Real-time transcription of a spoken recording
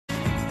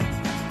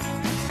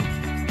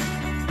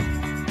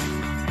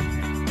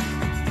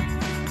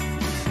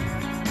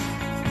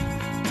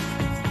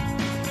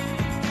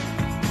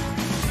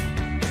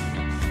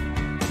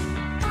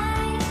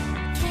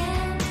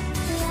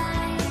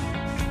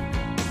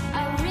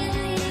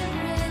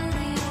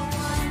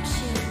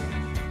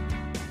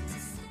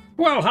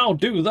Well, how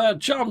do there,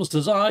 chums?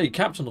 'Tis I,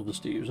 Captain of the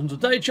Steves, and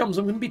today, chums,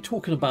 I'm going to be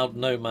talking about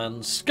No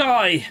Man's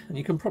Sky. And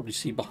you can probably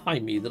see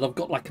behind me that I've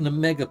got like an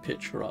Omega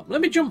picture up.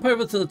 Let me jump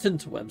over to the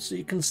Tinterweb so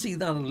you can see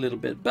that a little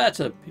bit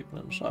better, people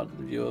inside of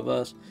the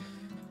viewerverse.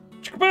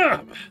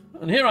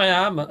 And here I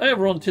am,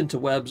 over on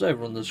Tinterwebs,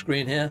 over on the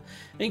screen here.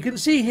 And you can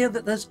see here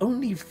that there's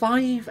only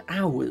 5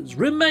 hours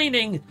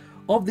remaining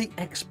of the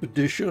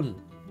expedition.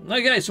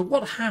 Okay, so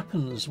what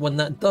happens when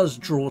that does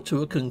draw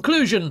to a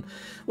conclusion?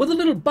 Well, the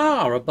little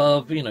bar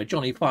above,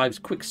 Johnny Five's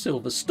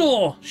Quicksilver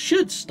store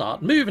should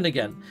start moving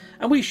again.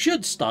 And we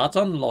should start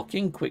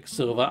unlocking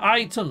Quicksilver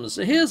items.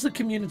 So here's the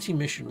community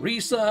mission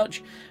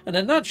research. And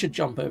then that should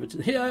jump over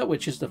to here,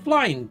 which is the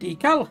flying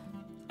decal.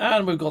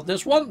 And we've got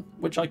this one,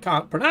 which I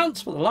can't pronounce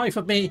for the life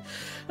of me.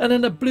 And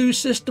then a blue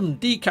system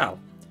decal.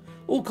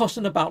 All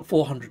costing about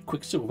 400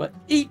 Quicksilver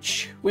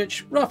each,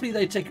 which roughly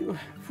they take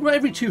for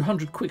every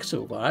 200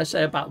 Quicksilver. I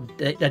say about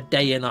a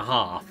day and a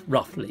half,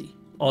 roughly,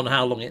 on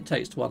how long it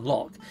takes to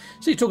unlock.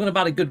 So you're talking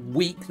about a good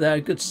week there,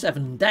 a good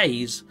 7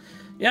 days.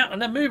 Yeah,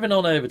 and then moving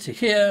on over to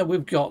here,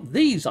 we've got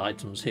these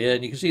items here,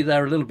 and you can see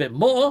they're a little bit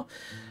more,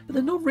 but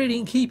they're not really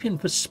in keeping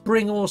for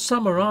spring or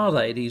summer, are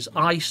they? These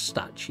ice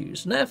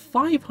statues, and they're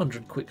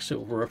 500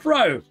 Quicksilver a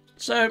throw.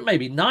 So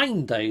maybe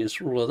 9 days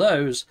for all of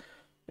those.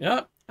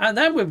 Yeah. And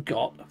then we've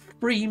got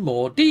 3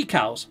 more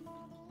decals.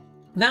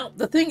 Now,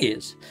 the thing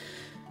is,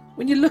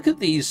 when you look at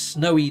these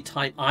snowy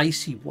type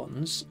icy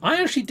ones, I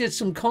actually did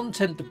some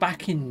content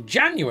back in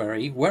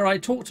January where I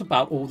talked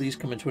about all these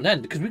coming to an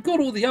end because we've got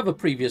all the other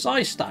previous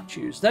ice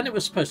statues. Then it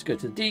was supposed to go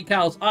to the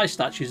decals, ice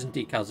statues and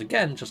decals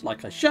again, just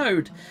like I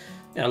showed.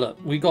 Now look,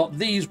 we got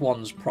these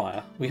ones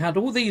prior. We had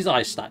all these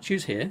ice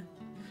statues here.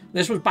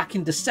 This was back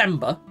in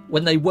December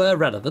when they were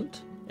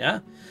relevant. Yeah.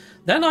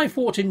 Then I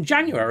thought in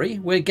January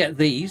we'd get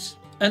these.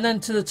 And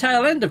then to the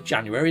tail end of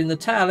January, in the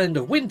tail end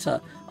of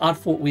winter, I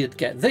thought we'd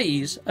get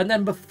these. And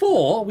then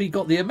before we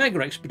got the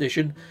Omega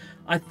expedition,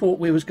 I thought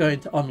we was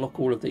going to unlock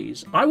all of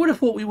these. I would have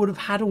thought we would have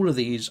had all of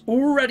these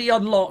already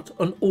unlocked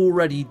and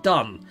already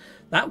done.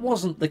 That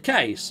wasn't the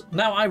case.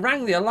 Now, I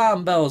rang the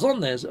alarm bells on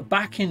this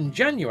back in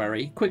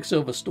January.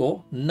 Quicksilver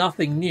store,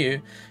 nothing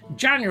new.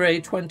 January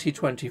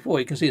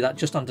 2024, you can see that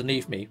just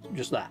underneath me,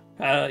 just there.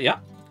 Yeah,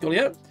 got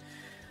it.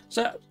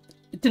 So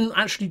it didn't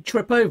actually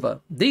trip over.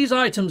 These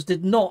items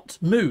did not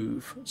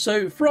move.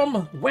 So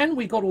from when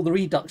we got all the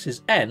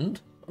Redux's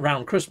end,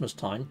 around Christmas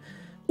time,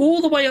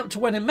 all the way up to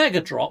when Omega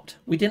dropped,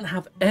 we didn't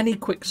have any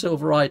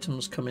Quicksilver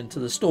items come into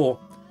the store.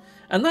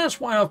 And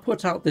that's why I've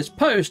put out this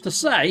post to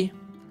say,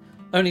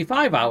 only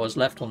 5 hours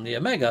left on the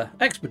Omega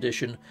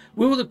expedition,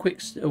 will the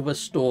Quicksilver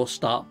store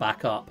start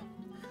back up?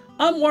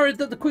 I'm worried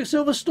that the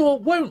Quicksilver store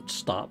won't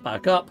start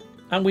back up.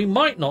 And we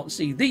might not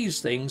see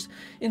these things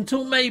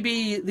until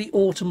maybe the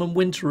autumn and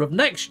winter of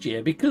next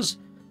year because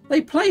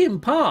they play in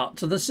part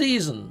to the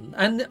season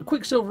and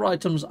Quicksilver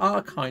items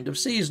are kind of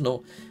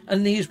seasonal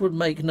and these would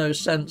make no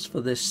sense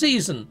for this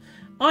season.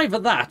 Either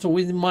that or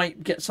we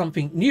might get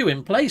something new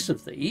in place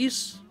of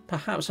these.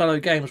 Perhaps Hello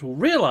Games will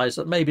realise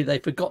that maybe they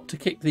forgot to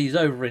kick these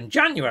over in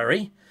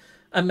January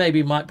and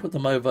maybe might put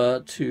them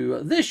over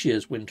to this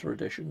year's winter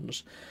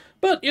editions.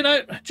 But,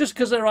 just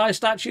because they're ice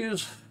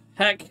statues,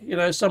 heck,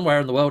 somewhere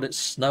in the world it's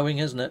snowing,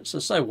 isn't it?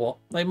 So what?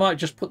 They might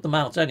just put them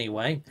out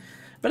anyway.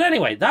 But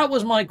anyway, that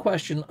was my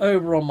question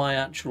over on my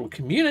actual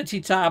community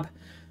tab.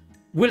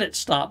 Will it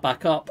start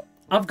back up?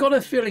 I've got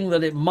a feeling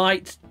that it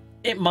might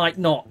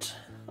not.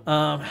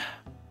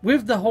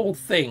 With the whole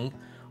thing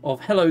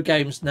of Hello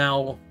Games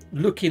now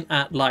looking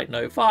at Light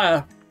No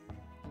Fire,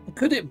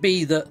 could it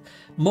be that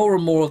more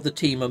and more of the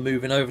team are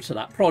moving over to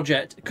that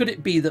project? Could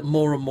it be that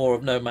more and more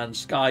of No Man's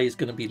Sky is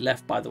going to be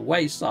left by the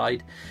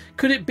wayside?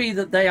 Could it be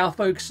that they are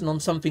focusing on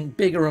something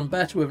bigger and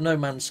better with No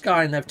Man's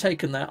Sky and they've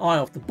taken their eye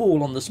off the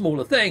ball on the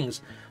smaller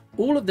things?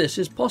 All of this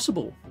is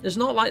possible. It's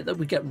not like that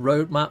we get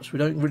roadmaps. We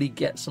don't really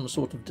get some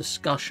sort of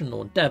discussion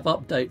or dev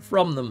update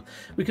from them.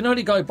 We can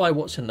only go by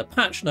what's in the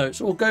patch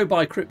notes or go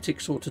by cryptic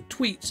sort of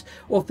tweets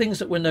or things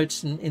that we're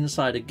noticing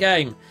inside a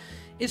game.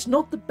 It's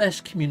not the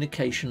best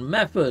communication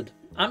method.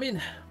 I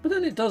mean, but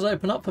then it does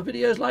open up for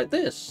videos like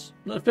this.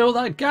 And fill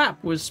that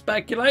gap with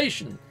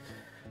speculation.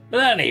 But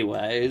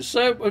anyway,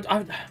 so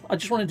I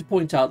just wanted to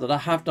point out that I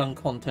have done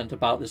content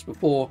about this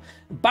before.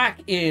 Back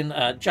in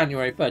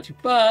January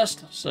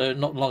 31st, so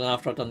not long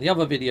after I'd done the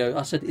other video,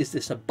 I said, is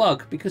this a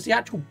bug? Because the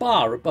actual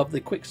bar above the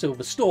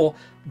Quicksilver store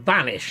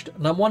vanished.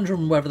 And I'm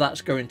wondering whether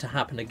that's going to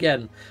happen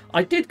again.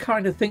 I did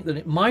kind of think that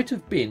it might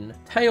have been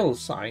tail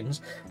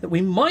signs that we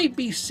might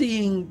be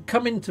seeing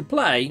come into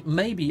play,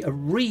 maybe a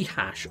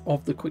rehash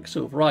of the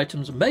Quicksilver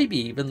items, maybe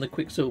even the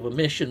Quicksilver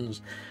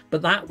missions.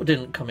 But that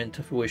didn't come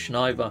into fruition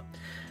either.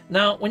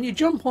 Now, when you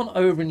jump on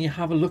over and you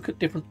have a look at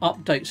different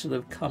updates that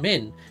have come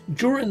in,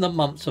 during the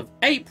months of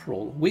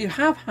April, we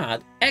have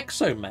had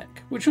Exomech,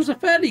 which was a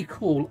fairly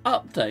cool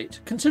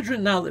update,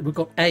 considering now that we've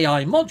got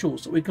AI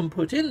modules that we can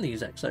put in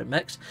these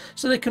Exomechs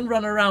so they can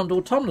run around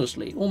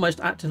autonomously, almost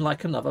acting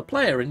like another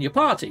player in your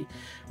party,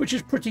 which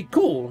is pretty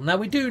cool. Now,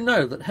 we do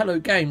know that Hello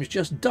Games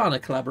just done a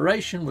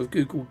collaboration with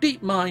Google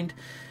DeepMind.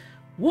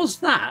 Was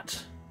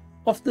that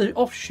off the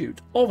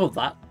offshoot of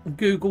that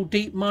Google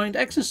DeepMind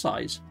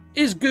exercise.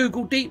 Is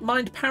Google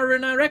DeepMind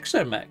powering our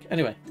exomech?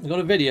 Anyway, I've got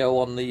a video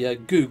on the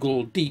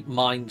Google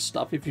DeepMind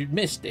stuff. If you've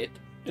missed it,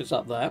 it's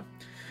up there.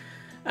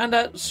 And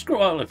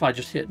scroll, if I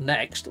just hit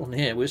next on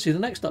here, we'll see the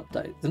next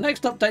update. The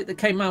next update that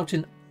came out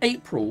in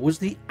April was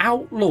the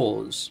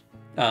Outlaws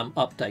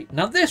update.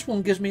 Now this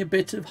one gives me a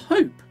bit of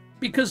hope,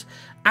 because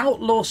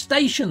Outlaw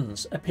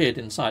Stations appeared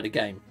inside a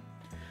game.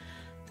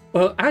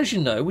 Well, as you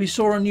know, we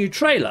saw a new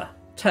trailer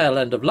tail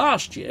end of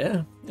last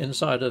year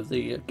inside of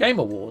the Game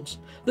Awards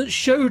that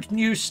showed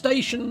new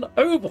station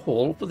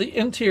overhaul for the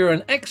interior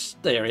and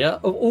exterior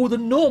of all the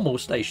normal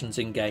stations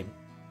in game.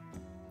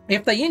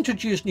 If they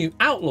introduce new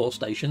Outlaw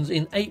stations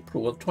in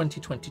April of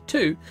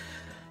 2022,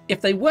 if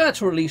they were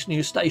to release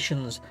new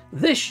stations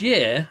this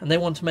year and they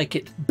want to make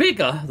it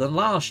bigger than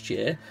last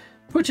year,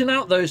 putting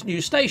out those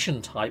new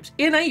station types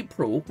in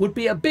April would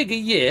be a bigger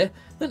year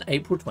than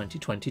April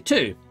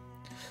 2022.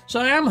 So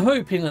I am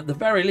hoping at the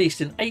very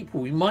least in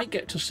April we might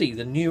get to see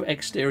the new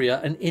exterior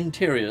and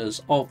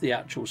interiors of the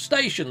actual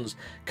stations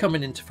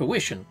coming into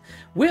fruition.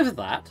 With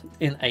that,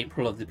 in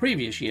April of the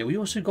previous year, we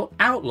also got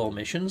Outlaw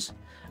missions,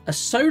 a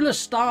solar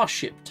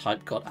starship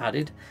type got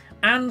added,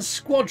 and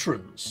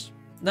squadrons.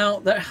 Now,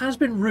 there has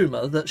been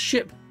rumour that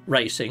ship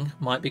racing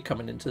might be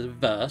coming into the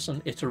verse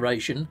and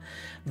iteration.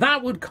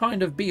 That would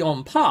kind of be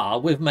on par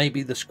with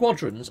maybe the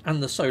squadrons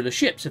and the solar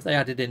ships if they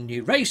added in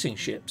new racing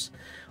ships.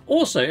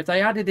 Also, if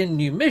they added in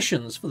new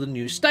missions for the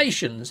new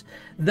stations,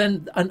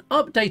 then an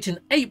update in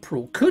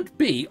April could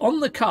be on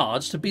the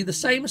cards to be the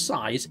same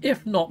size,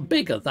 if not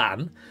bigger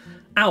than,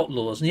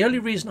 Outlaws. And the only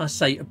reason I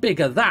say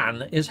bigger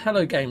than is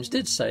Hello Games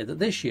did say that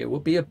this year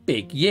would be a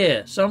big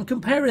year. So I'm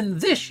comparing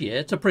this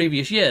year to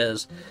previous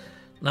years.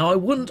 Now, I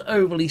wouldn't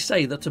overly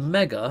say that a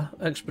mega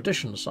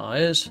expedition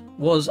size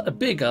was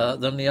bigger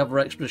than the other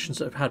expeditions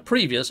that have had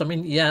previous. I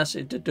mean, yes,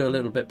 it did do a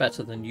little bit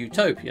better than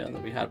Utopia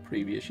that we had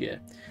previous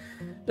year.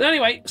 But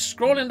anyway,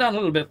 scrolling down a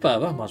little bit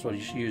further, might as well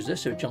just use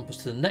this, so it jumps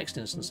us to the next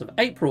instance of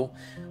April,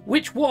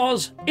 which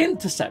was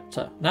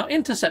Interceptor. Now,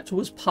 Interceptor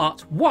was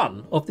part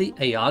 1 of the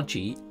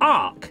ARG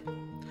arc.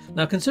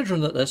 Now,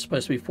 considering that there's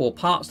supposed to be 4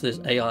 parts to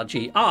this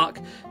ARG arc,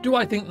 do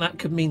I think that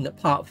could mean that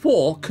part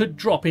 4 could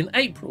drop in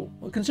April?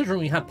 Well, considering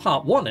we had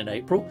part 1 in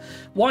April,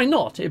 why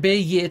not? It'd be a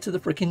year to the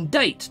freaking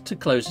date to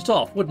close it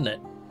off, wouldn't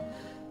it?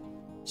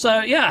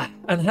 So yeah,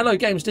 and Hello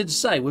Games did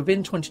say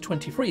within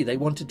 2023 they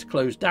wanted to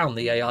close down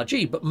the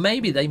ARG, but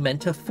maybe they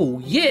meant a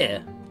full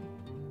year.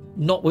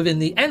 Not within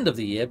the end of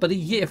the year, but a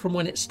year from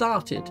when it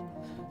started.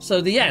 So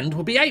the end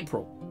will be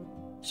April.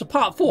 So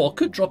part 4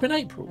 could drop in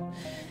April.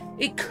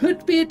 It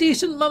could be a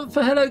decent month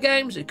for Hello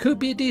Games. It could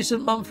be a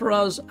decent month for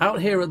us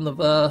out here in the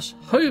verse.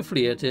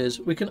 Hopefully it is.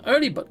 We can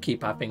only but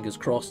keep our fingers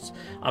crossed.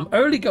 I'm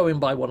only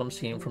going by what I'm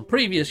seeing from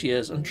previous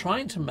years and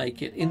trying to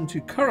make it into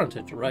current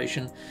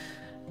iteration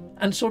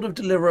and sort of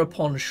deliver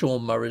upon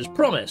Sean Murray's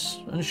promise.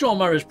 And Sean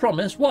Murray's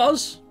promise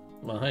was,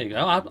 well, there you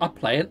go, I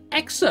play an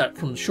excerpt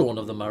from Sean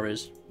of the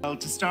Murrays. Well,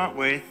 to start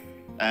with,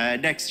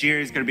 next year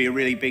is going to be a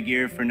really big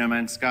year for No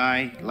Man's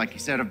Sky. Like you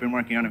said, I've been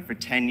working on it for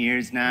 10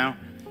 years now,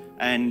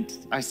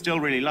 and I still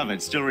really love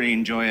it, still really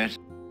enjoy it.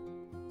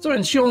 So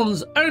in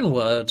Sean's own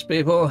words,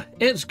 people,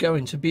 it's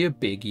going to be a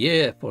big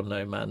year for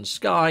No Man's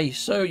Sky,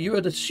 so you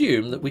would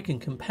assume that we can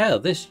compare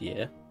this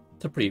year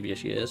to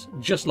previous years,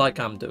 just like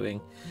I'm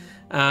doing.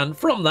 And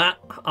from that,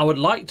 I would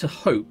like to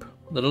hope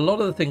that a lot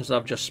of the things that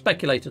I've just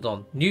speculated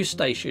on, new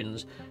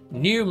stations,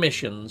 new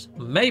missions,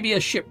 maybe a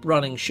ship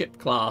running ship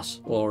class,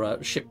 or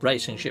a ship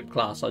racing ship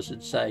class, I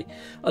should say,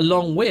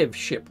 along with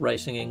ship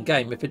racing in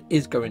game, if it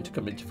is going to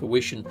come into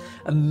fruition,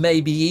 and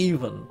maybe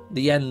even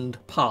the end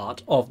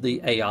part of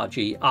the ARG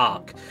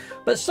arc.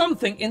 But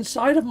something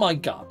inside of my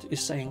gut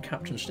is saying,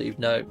 Captain Steve,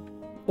 no.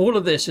 All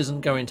of this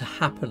isn't going to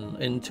happen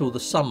until the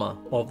summer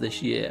of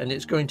this year, and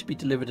it's going to be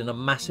delivered in a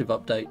massive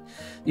update.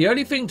 The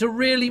only thing to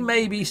really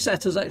maybe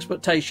set as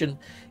expectation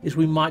is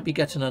we might be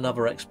getting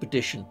another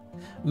expedition.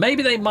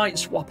 Maybe they might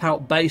swap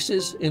out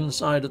bases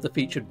inside of the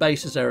featured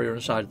bases area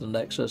inside of the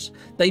Nexus.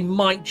 They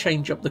might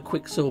change up the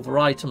Quicksilver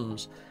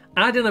items,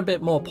 add in a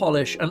bit more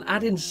polish and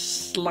add in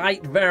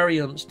slight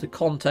variants to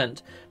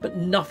content, but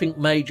nothing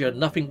major,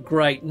 nothing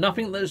great,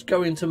 nothing that's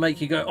going to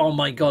make you go, oh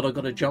my god, I've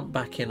got to jump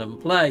back in and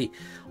play.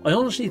 I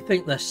honestly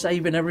think they're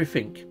saving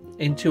everything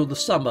until the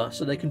summer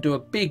so they can do a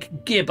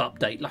big Gib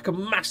update, like a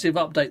massive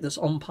update that's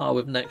on par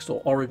with Next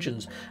or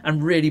Origins,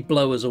 and really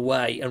blow us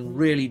away and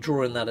really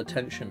draw in that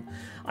attention.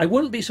 I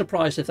wouldn't be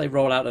surprised if they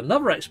roll out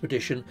another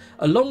expedition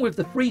along with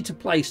the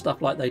free-to-play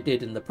stuff like they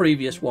did in the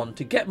previous one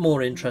to get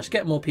more interest,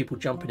 get more people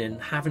jumping in,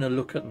 having a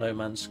look at No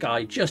Man's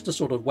Sky just to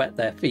sort of wet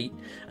their feet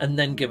and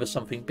then give us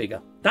something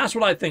bigger. That's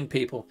what I think,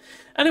 people.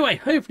 Anyway,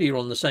 hopefully you're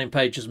on the same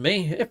page as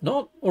me. If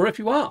not, or if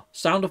you are,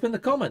 sound off in the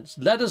comments.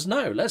 Let us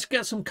know. Let's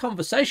get some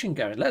conversation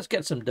going. Let's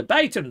get some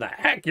debate in there.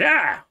 Heck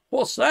yeah!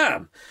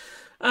 Awesome!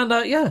 And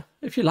yeah,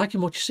 if you're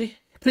liking what you see,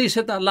 please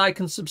hit that like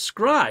and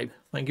subscribe.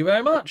 Thank you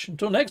very much.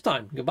 Until next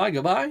time, goodbye,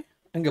 goodbye,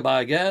 and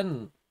goodbye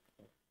again.